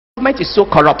government is so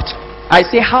corrupt, I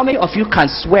say, how many of you can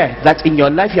swear that in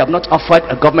your life you have not offered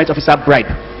a government officer bribe?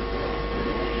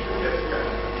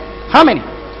 How many?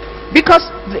 Because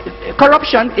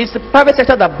corruption is the private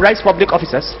sector that bribes public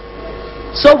officers.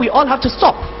 So we all have to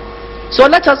stop. So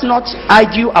let us not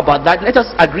argue about that. Let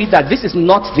us agree that this is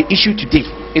not the issue today.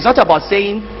 It's not about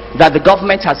saying that the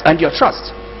government has earned your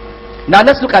trust. Now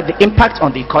let's look at the impact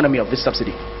on the economy of this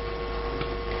subsidy.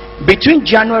 Between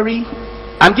January,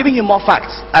 I'm giving you more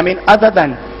facts, other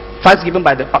than facts given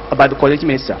by the coordinating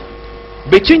minister.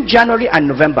 Between January and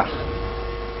November,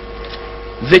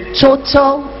 the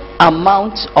total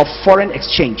amount of foreign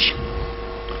exchange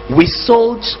we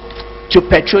sold to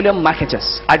petroleum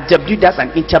marketers at WDAS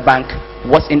and Interbank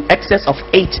was in excess of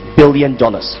 $8 billion.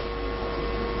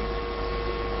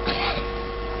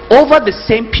 Over the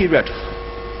same period,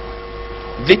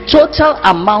 the total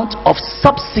amount of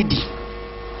subsidy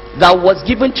that was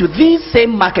given to these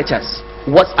same marketers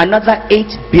was another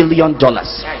 $8 billion.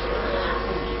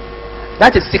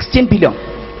 That is 16 billion.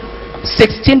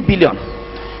 16 billion.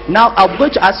 Now I'm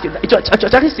going to ask you, it's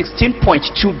actually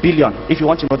 16.2 billion if you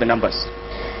want to know the numbers.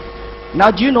 Now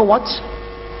do you know what?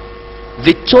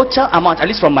 The total amount, at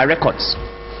least from my records,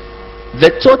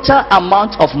 the total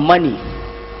amount of money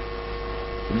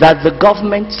that the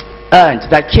government earned,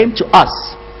 that came to us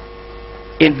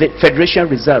in the Federation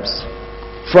Reserves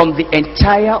from the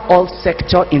entire oil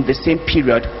sector in the same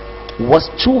period was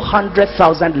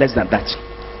 200,000 less than that.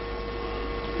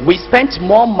 We spent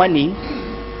more money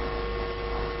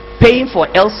paying for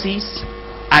LCs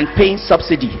and paying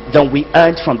subsidy than we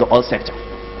earned from the oil sector.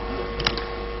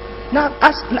 Now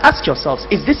ask yourselves,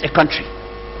 is this a country?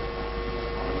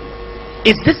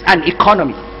 Is this an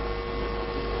economy?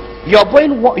 We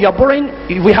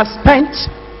have spent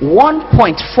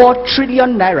 1.4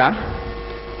 trillion naira,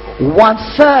 one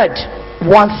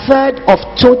third of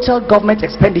total government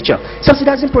expenditure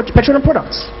subsidizing petroleum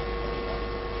products.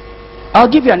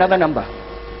 I'll give you another number.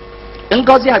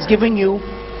 Ngozi has given you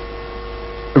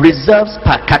reserves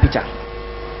per capita.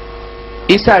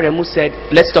 Issa Remu said,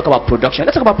 let's talk about production.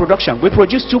 Let's talk about production. We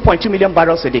produce 2.2 million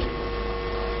barrels a day.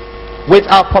 With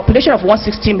our population of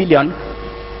 160 million,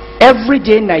 every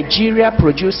day Nigeria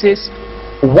produces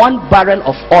 1 barrel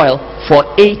of oil for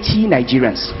 80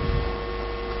 Nigerians.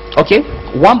 Okay?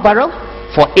 1 barrel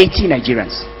for 80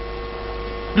 Nigerians.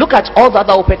 Look at all the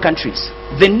other OPEC countries.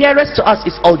 The nearest to us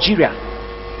is Algeria,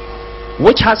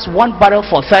 which has 1 barrel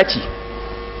for 30.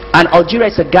 And Algeria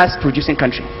is a gas producing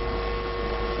country.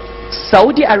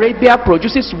 Saudi Arabia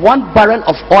produces 1 barrel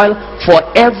of oil for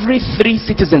every 3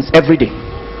 citizens every day.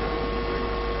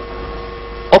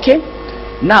 Okay?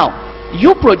 Now,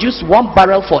 you produce 1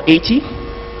 barrel for 80.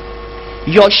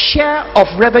 Your share of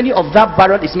revenue of that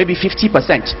barrel is maybe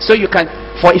 50%. So you can,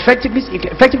 for effectively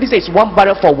say it's 1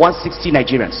 barrel for 160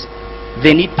 Nigerians.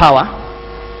 They need power,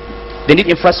 they need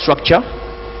infrastructure,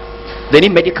 they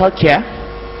need medical care,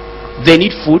 they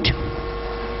need food,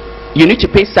 you need to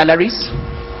pay salaries.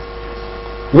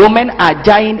 Women are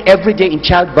dying every day in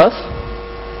childbirth,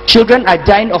 children are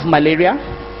dying of malaria,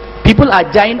 people are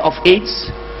dying of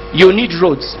AIDS. You need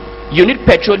roads, you need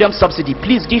petroleum subsidy.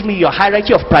 Please give me your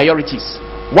hierarchy of priorities.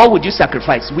 What would you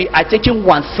sacrifice? We are taking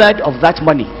 1/3 of that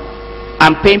money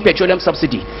and paying petroleum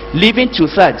subsidy, leaving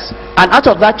 2/3, and out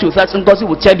of that 2/3, Ngozi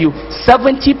will tell you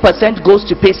 70% goes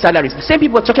to pay salaries. The same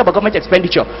people are talking about government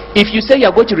expenditure. If you say you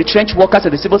are going to retrench workers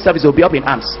in the civil service, they will be up in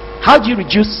arms. How do you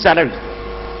reduce salary?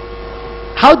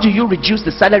 How do you reduce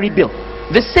the salary bill?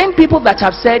 The same people that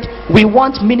have said we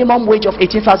want minimum wage of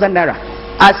 18,000 naira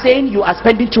are saying you are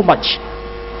spending too much.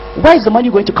 Where is the money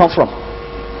going to come from?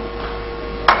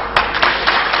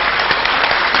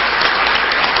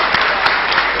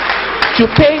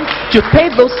 To pay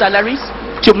those salaries,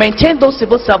 to maintain those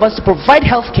civil servants, to provide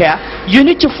health care, you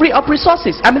need to free up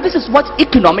resources. This is what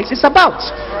economics is about.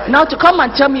 Now, to come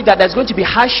and tell me that there's going to be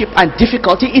hardship and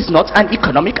difficulty is not an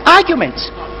economic argument.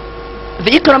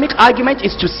 The economic argument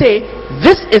is to say,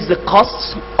 this is the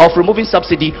cost of removing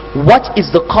subsidy. What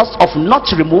is the cost of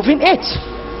not removing it?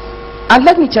 And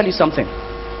let me tell you something.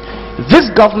 This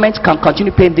government can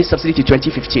continue paying this subsidy to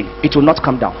 2015. It will not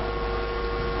come down.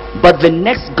 But the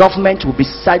next government will be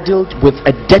saddled with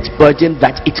a debt burden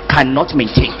that it cannot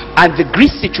maintain. And the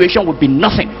Greece situation would be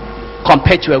nothing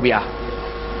compared to where we are.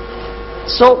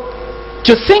 So,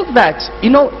 to think that,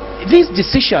 these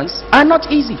decisions are not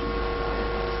easy.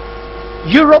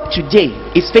 Europe today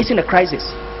is facing a crisis.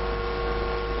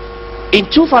 In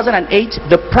 2008,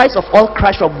 the price of oil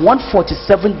crashed from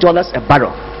 $147 a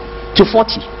barrel to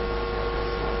 $40.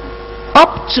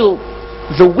 Up to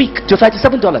the week to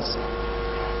 $37.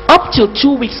 Up till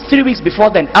 2 weeks, 3 weeks before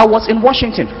then, I was in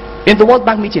Washington. in the World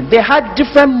Bank meeting. They had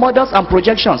different models and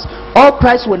projections. Oil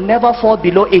price will never fall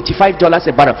below $85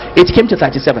 a barrel. It came to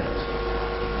 37.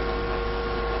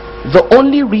 The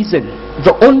only reason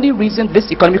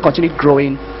this economy continued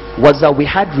growing was that we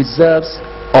had reserves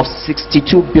of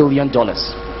 $62 billion,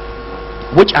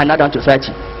 which are now down to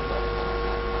 30.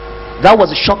 That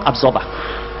was a shock absorber.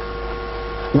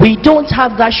 We don't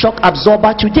have that shock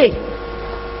absorber today.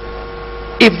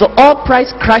 If the oil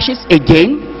price crashes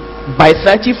again by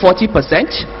 30-40%,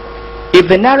 if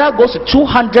the naira goes to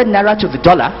 200 naira to the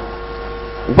dollar,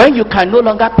 when you can no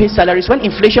longer pay salaries, when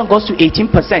inflation goes to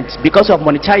 18% because of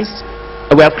monetized,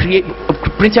 we have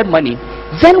printed money,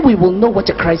 then we will know what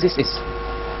a crisis is.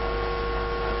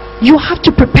 You have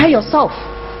to prepare yourself.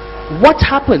 What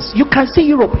happens? You can see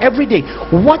Europe every day.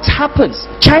 What happens?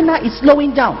 China is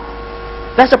slowing down.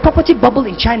 There's a property bubble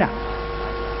in China.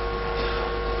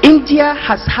 India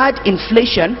has had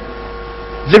inflation.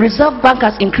 The Reserve Bank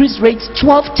has increased rates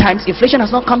 12 times. Inflation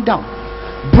has not come down.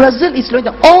 Brazil is slowing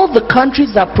down. All the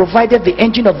countries that provided the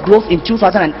engine of growth in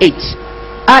 2008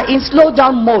 are in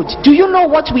slowdown mode. Do you know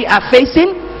what we are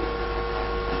facing?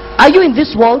 Are you in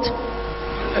this world?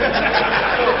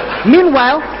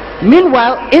 Meanwhile,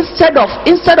 instead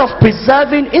of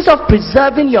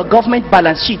preserving your government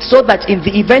balance sheet so that in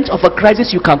the event of a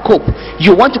crisis you can cope,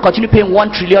 you want to continue paying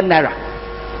 1 trillion naira.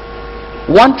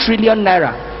 1 trillion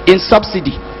naira in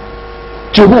subsidy.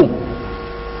 To whom?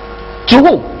 To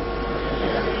whom?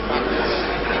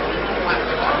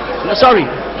 No, sorry.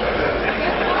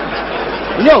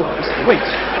 No, wait.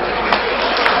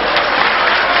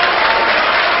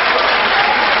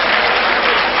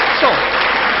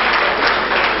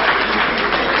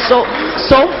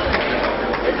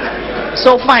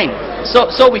 So fine.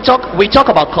 So we talk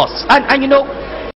about costs, and you know,